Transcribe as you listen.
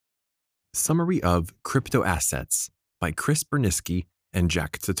Summary of Crypto Assets by Chris Berniski and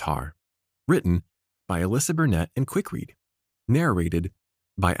Jack Tatar. Written by Alyssa Burnett and Quickread. Narrated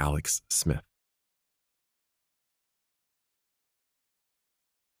by Alex Smith.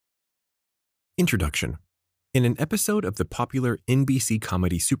 Introduction. In an episode of the popular NBC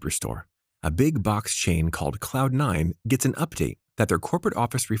comedy Superstore, a big box chain called Cloud9 gets an update that their corporate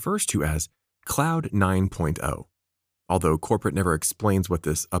office refers to as Cloud 9.0. Although corporate never explains what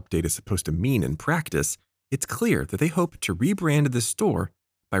this update is supposed to mean in practice, it's clear that they hope to rebrand the store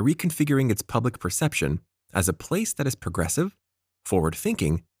by reconfiguring its public perception as a place that is progressive,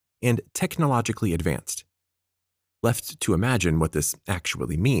 forward-thinking, and technologically advanced. Left to imagine what this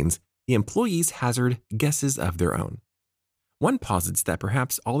actually means, the employees hazard guesses of their own. One posits that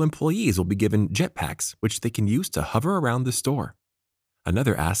perhaps all employees will be given jetpacks, which they can use to hover around the store.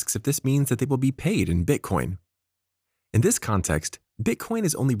 Another asks if this means that they will be paid in Bitcoin. In this context, Bitcoin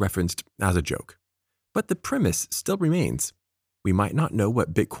is only referenced as a joke. But the premise still remains. We might not know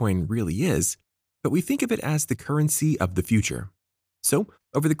what Bitcoin really is, but we think of it as the currency of the future. So,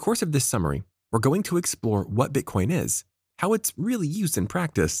 over the course of this summary, we're going to explore what Bitcoin is, how it's really used in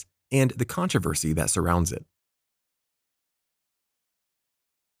practice, and the controversy that surrounds it.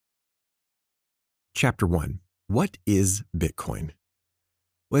 Chapter 1. What is Bitcoin?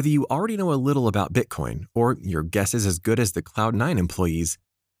 Whether you already know a little about Bitcoin or your guess is as good as the Cloud9 employees,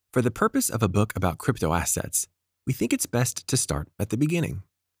 for the purpose of a book about crypto assets, we think it's best to start at the beginning.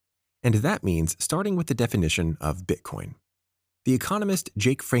 And that means starting with the definition of Bitcoin. The economist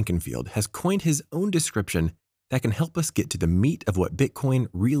Jake Frankenfield has coined his own description that can help us get to the meat of what Bitcoin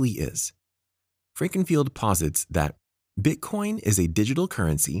really is. Frankenfield posits that Bitcoin is a digital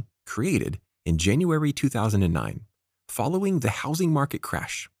currency created in January 2009, following the housing market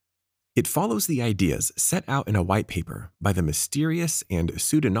crash. It follows the ideas set out in a white paper by the mysterious and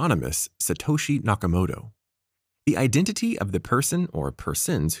pseudonymous Satoshi Nakamoto. The identity of the person or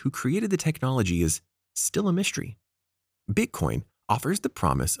persons who created the technology is still a mystery. Bitcoin offers the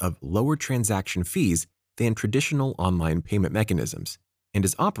promise of lower transaction fees than traditional online payment mechanisms and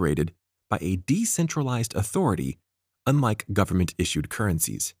is operated by a decentralized authority, unlike government-issued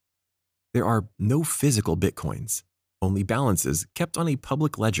currencies. There are no physical Bitcoins, only balances kept on a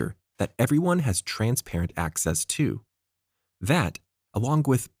public ledger that everyone has transparent access to. That, along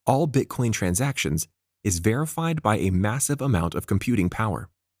with all Bitcoin transactions, is verified by a massive amount of computing power.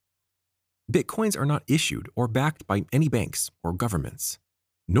 Bitcoins are not issued or backed by any banks or governments,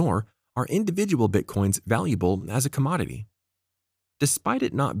 nor are individual Bitcoins valuable as a commodity. Despite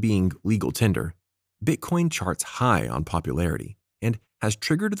it not being legal tender, Bitcoin charts high on popularity and has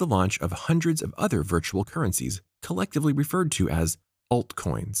triggered the launch of hundreds of other virtual currencies collectively referred to as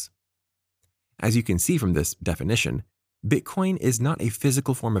altcoins. As you can see from this definition, Bitcoin is not a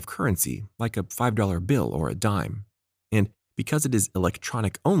physical form of currency like a $5 bill or a dime. And because it is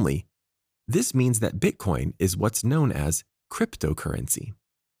electronic only, this means that Bitcoin is what's known as cryptocurrency.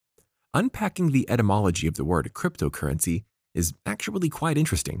 Unpacking the etymology of the word cryptocurrency is actually quite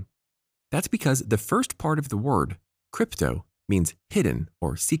interesting. That's because the first part of the word, crypto, means hidden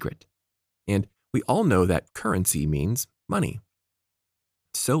or secret. And we all know that currency means money.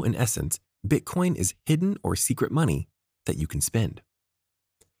 So in essence, Bitcoin is hidden or secret money that you can spend.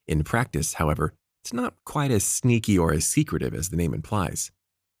 In practice, however, it's not quite as sneaky or as secretive as the name implies.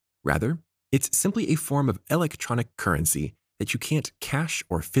 Rather, it's simply a form of electronic currency that you can't cash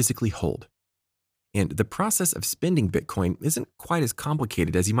or physically hold. And the process of spending Bitcoin isn't quite as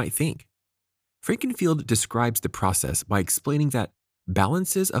complicated as you might think. Frankenfield describes the process by explaining that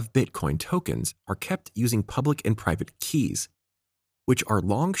balances of Bitcoin tokens are kept using public and private keys, which are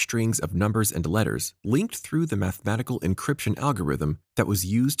long strings of numbers and letters linked through the mathematical encryption algorithm that was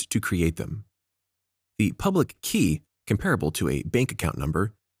used to create them. The public key, comparable to a bank account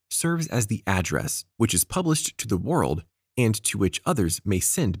number, serves as the address, which is published to the world and to which others may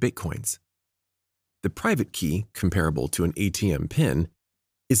send Bitcoins. The private key, comparable to an ATM PIN,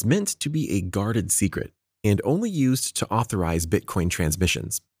 is meant to be a guarded secret and only used to authorize Bitcoin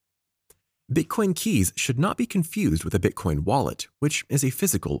transmissions. Bitcoin keys should not be confused with a Bitcoin wallet, which is a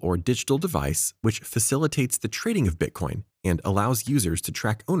physical or digital device which facilitates the trading of Bitcoin and allows users to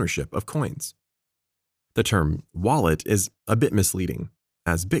track ownership of coins. The term wallet is a bit misleading,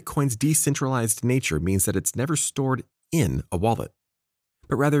 as Bitcoin's decentralized nature means that it's never stored in a wallet,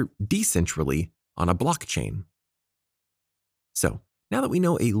 but rather decentrally on a blockchain. So, now that we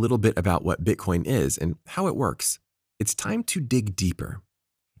know a little bit about what Bitcoin is and how it works, it's time to dig deeper.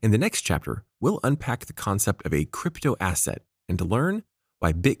 In the next chapter, we'll unpack the concept of a crypto asset and to learn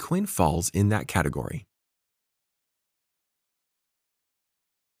why Bitcoin falls in that category.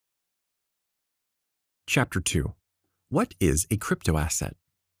 Chapter 2. What is a crypto asset?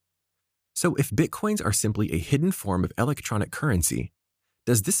 So, if Bitcoins are simply a hidden form of electronic currency,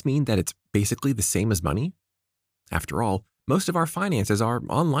 does this mean that it's basically the same as money? After all, most of our finances are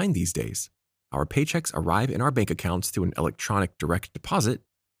online these days. Our paychecks arrive in our bank accounts through an electronic direct deposit.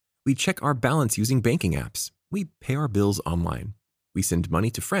 We check our balance using banking apps. We pay our bills online. We send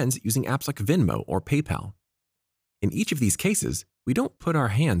money to friends using apps like Venmo or PayPal. In each of these cases, we don't put our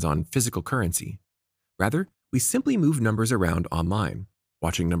hands on physical currency. Rather, we simply move numbers around online,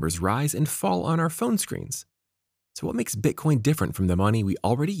 watching numbers rise and fall on our phone screens. So what makes Bitcoin different from the money we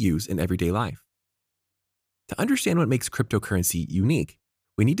already use in everyday life? To understand what makes cryptocurrency unique,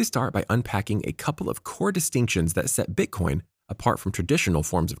 we need to start by unpacking a couple of core distinctions that set Bitcoin apart from traditional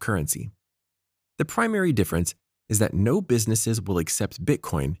forms of currency. The primary difference is that no businesses will accept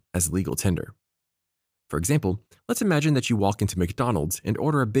Bitcoin as legal tender. For example, let's imagine that you walk into McDonald's and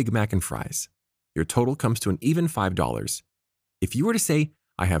order a Big Mac and fries. Your total comes to an even $5. If you were to say,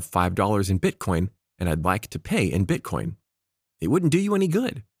 I have $5 in Bitcoin and I'd like to pay in Bitcoin, it wouldn't do you any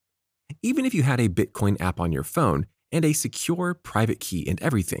good. Even if you had a Bitcoin app on your phone and a secure private key and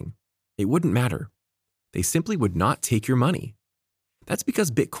everything, it wouldn't matter. They simply would not take your money. That's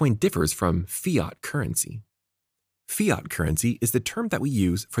because Bitcoin differs from fiat currency. Fiat currency is the term that we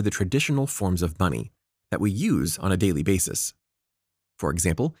use for the traditional forms of money that we use on a daily basis. For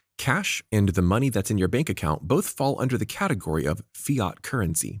example, cash and the money that's in your bank account both fall under the category of fiat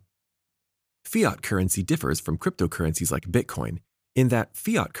currency. Fiat currency differs from cryptocurrencies like Bitcoin in that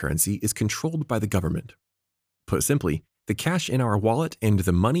fiat currency is controlled by the government. Put simply, the cash in our wallet and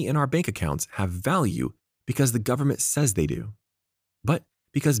the money in our bank accounts have value because the government says they do. But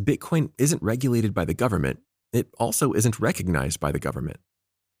because Bitcoin isn't regulated by the government, it also isn't recognized by the government.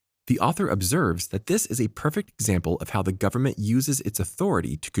 The author observes that this is a perfect example of how the government uses its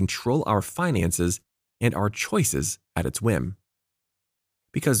authority to control our finances and our choices at its whim.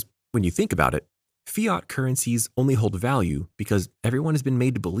 Because when you think about it, fiat currencies only hold value because everyone has been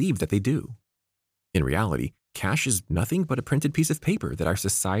made to believe that they do. In reality, cash is nothing but a printed piece of paper that our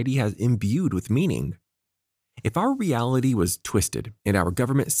society has imbued with meaning. If our reality was twisted and our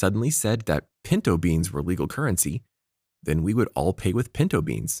government suddenly said that pinto beans were legal currency, then we would all pay with pinto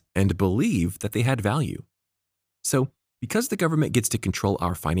beans and believe that they had value. So, because the government gets to control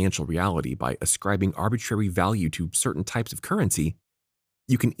our financial reality by ascribing arbitrary value to certain types of currency,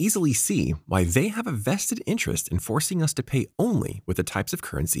 you can easily see why they have a vested interest in forcing us to pay only with the types of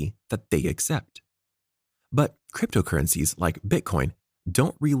currency that they accept. But cryptocurrencies like Bitcoin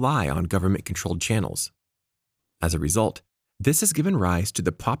don't rely on government-controlled channels. As a result, this has given rise to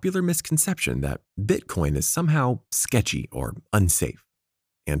the popular misconception that Bitcoin is somehow sketchy or unsafe.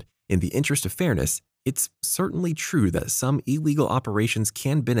 And in the interest of fairness, it's certainly true that some illegal operations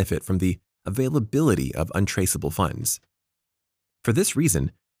can benefit from the availability of untraceable funds. For this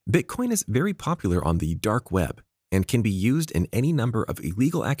reason, Bitcoin is very popular on the dark web and can be used in any number of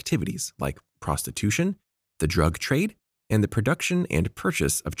illegal activities like prostitution, the drug trade, and the production and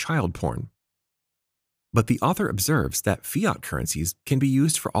purchase of child porn. But the author observes that fiat currencies can be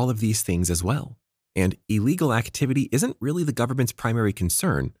used for all of these things as well, and illegal activity isn't really the government's primary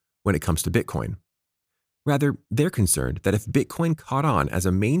concern when it comes to Bitcoin. Rather, they're concerned that if Bitcoin caught on as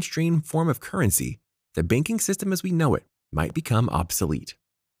a mainstream form of currency, the banking system as we know it might become obsolete.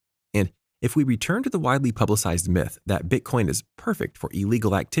 And if we return to the widely publicized myth that Bitcoin is perfect for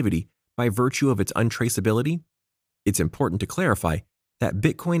illegal activity by virtue of its untraceability, it's important to clarify that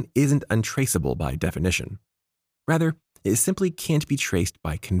Bitcoin isn't untraceable by definition. Rather, it simply can't be traced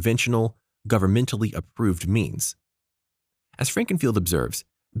by conventional, governmentally approved means. As Frankenfield observes,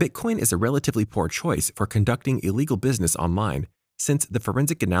 Bitcoin is a relatively poor choice for conducting illegal business online since the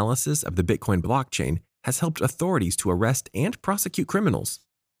forensic analysis of the Bitcoin blockchain has helped authorities to arrest and prosecute criminals.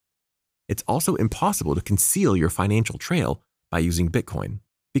 It's also impossible to conceal your financial trail by using Bitcoin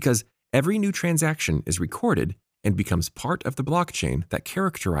because every new transaction is recorded and becomes part of the blockchain that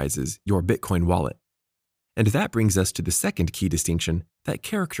characterizes your Bitcoin wallet. And that brings us to the second key distinction that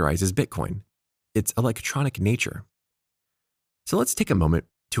characterizes Bitcoin, its electronic nature. So let's take a moment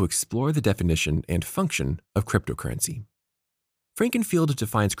to explore the definition and function of cryptocurrency. Frankenfield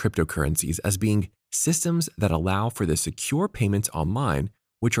defines cryptocurrencies as being systems that allow for the secure payments online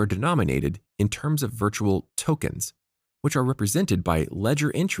which are denominated in terms of virtual tokens, which are represented by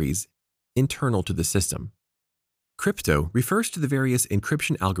ledger entries internal to the system. Crypto refers to the various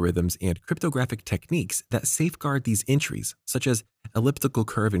encryption algorithms and cryptographic techniques that safeguard these entries, such as elliptical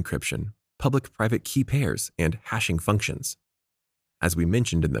curve encryption, public-private key pairs, and hashing functions. As we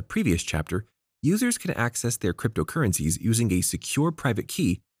mentioned in the previous chapter, users can access their cryptocurrencies using a secure private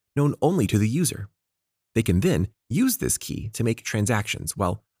key known only to the user. They can then use this key to make transactions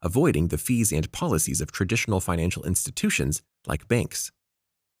while avoiding the fees and policies of traditional financial institutions like banks.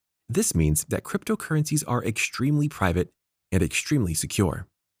 This means that cryptocurrencies are extremely private and extremely secure.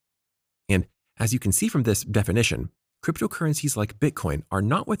 And as you can see from this definition, cryptocurrencies like Bitcoin are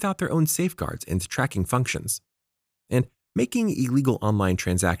not without their own safeguards and tracking functions. And making illegal online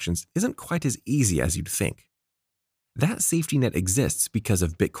transactions isn't quite as easy as you'd think. That safety net exists because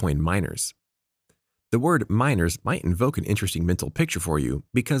of Bitcoin miners. The word miners might invoke an interesting mental picture for you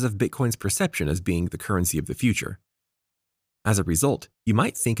because of Bitcoin's perception as being the currency of the future. As a result, you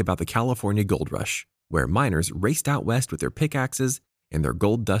might think about the California gold rush, where miners raced out west with their pickaxes and their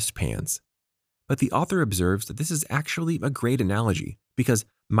gold dust pans. But the author observes that this is actually a great analogy because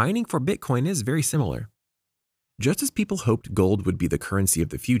mining for Bitcoin is very similar. Just as people hoped gold would be the currency of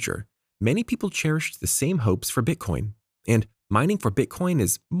the future, many people cherished the same hopes for Bitcoin, and mining for Bitcoin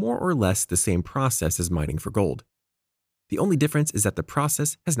is more or less the same process as mining for gold. The only difference is that the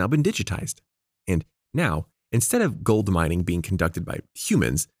process has now been digitized, and now, instead of gold mining being conducted by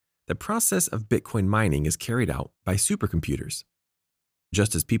humans, the process of Bitcoin mining is carried out by supercomputers.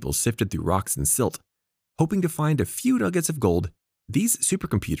 Just as people sifted through rocks and silt, hoping to find a few nuggets of gold, these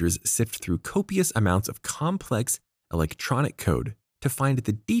supercomputers sift through copious amounts of complex electronic code to find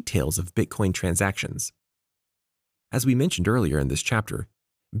the details of Bitcoin transactions. As we mentioned earlier in this chapter,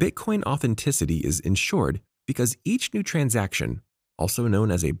 Bitcoin authenticity is ensured because each new transaction, also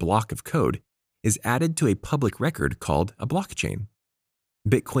known as a block of code, is added to a public record called a blockchain.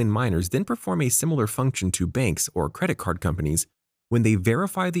 Bitcoin miners then perform a similar function to banks or credit card companies when they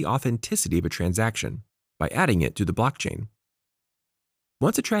verify the authenticity of a transaction by adding it to the blockchain.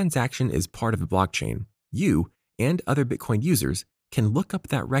 Once a transaction is part of the blockchain, you and other Bitcoin users can look up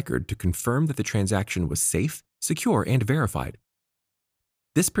that record to confirm that the transaction was safe, secure, and verified.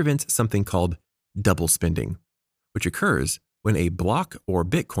 This prevents something called double spending, which occurs when a block or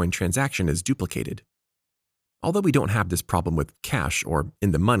Bitcoin transaction is duplicated. Although we don't have this problem with cash or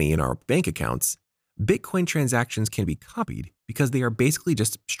in the money in our bank accounts, Bitcoin transactions can be copied because they are basically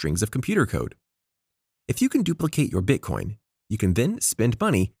just strings of computer code. If you can duplicate your Bitcoin, you can then spend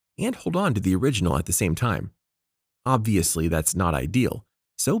money and hold on to the original at the same time. Obviously, that's not ideal,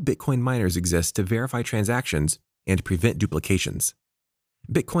 so Bitcoin miners exist to verify transactions and prevent duplications.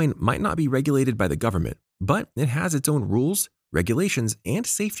 Bitcoin might not be regulated by the government, but it has its own rules, regulations, and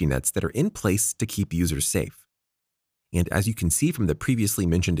safety nets that are in place to keep users safe. And as you can see from the previously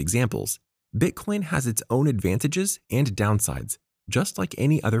mentioned examples, Bitcoin has its own advantages and downsides, just like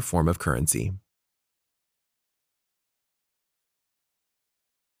any other form of currency.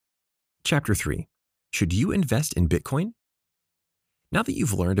 Chapter 3. Should you invest in Bitcoin? Now that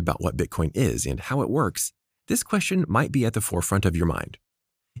you've learned about what Bitcoin is and how it works, this question might be at the forefront of your mind.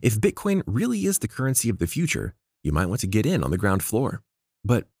 If Bitcoin really is the currency of the future, you might want to get in on the ground floor.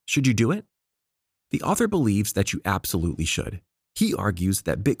 But should you do it? The author believes that you absolutely should. He argues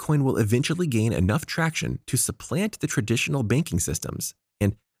that Bitcoin will eventually gain enough traction to supplant the traditional banking systems,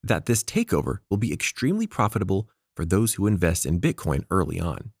 and that this takeover will be extremely profitable for those who invest in Bitcoin early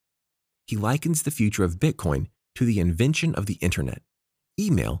on. He likens the future of Bitcoin to the invention of the internet,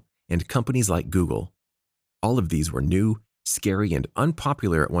 email, and companies like Google. All of these were new, scary, and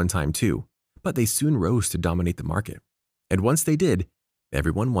unpopular at one time too, but they soon rose to dominate the market. And once they did,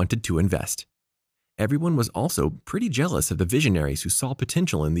 everyone wanted to invest. Everyone was also pretty jealous of the visionaries who saw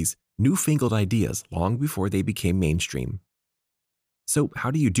potential in these newfangled ideas long before they became mainstream. So how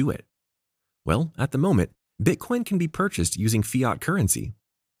do you do it? Well, at the moment, Bitcoin can be purchased using fiat currency.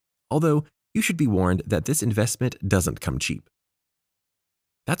 Although, you should be warned that this investment doesn't come cheap.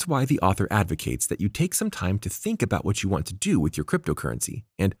 That's why the author advocates that you take some time to think about what you want to do with your cryptocurrency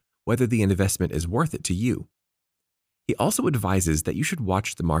and whether the investment is worth it to you. He also advises that you should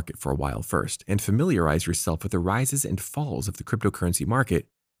watch the market for a while first and familiarize yourself with the rises and falls of the cryptocurrency market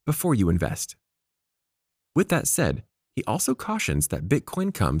before you invest. With that said, he also cautions that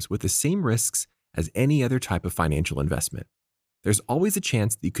Bitcoin comes with the same risks as any other type of financial investment. There's always a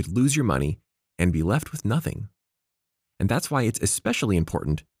chance that you could lose your money and be left with nothing. And that's why it's especially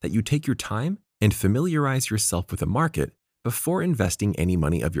important that you take your time and familiarize yourself with the market before investing any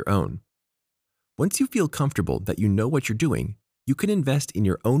money of your own. Once you feel comfortable that you know what you're doing, you can invest in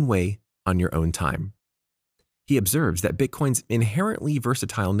your own way on your own time. He observes that Bitcoin's inherently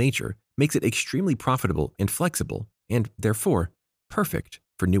versatile nature makes it extremely profitable and flexible, and therefore perfect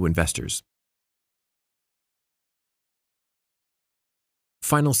for new investors.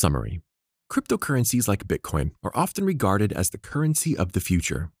 Final summary. Cryptocurrencies like Bitcoin are often regarded as the currency of the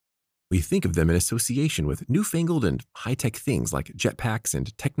future. We think of them in association with newfangled and high-tech things like jetpacks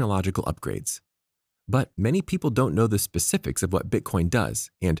and technological upgrades. but many people don't know the specifics of what Bitcoin does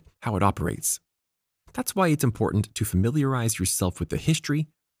and how it operates. That's why it's important to familiarize yourself with the history,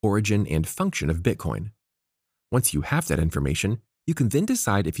 origin, and function of Bitcoin. Once you have that information, you can then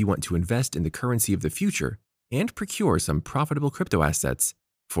decide if you want to invest in the currency of the future and procure some profitable crypto assets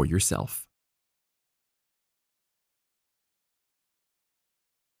for yourself.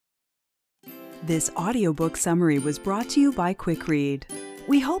 This audiobook summary was brought to you by QuickRead.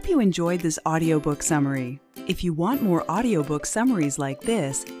 We hope you enjoyed this audiobook summary. If you want more audiobook summaries like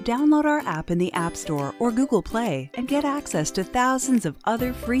this, download our app in the App Store or Google Play and get access to thousands of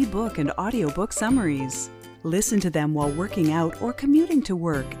other free book and audiobook summaries. Listen to them while working out or commuting to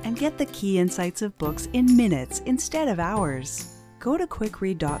work and get the key insights of books in minutes instead of hours. Go to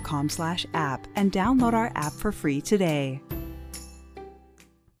quickread.com/app and download our app for free today.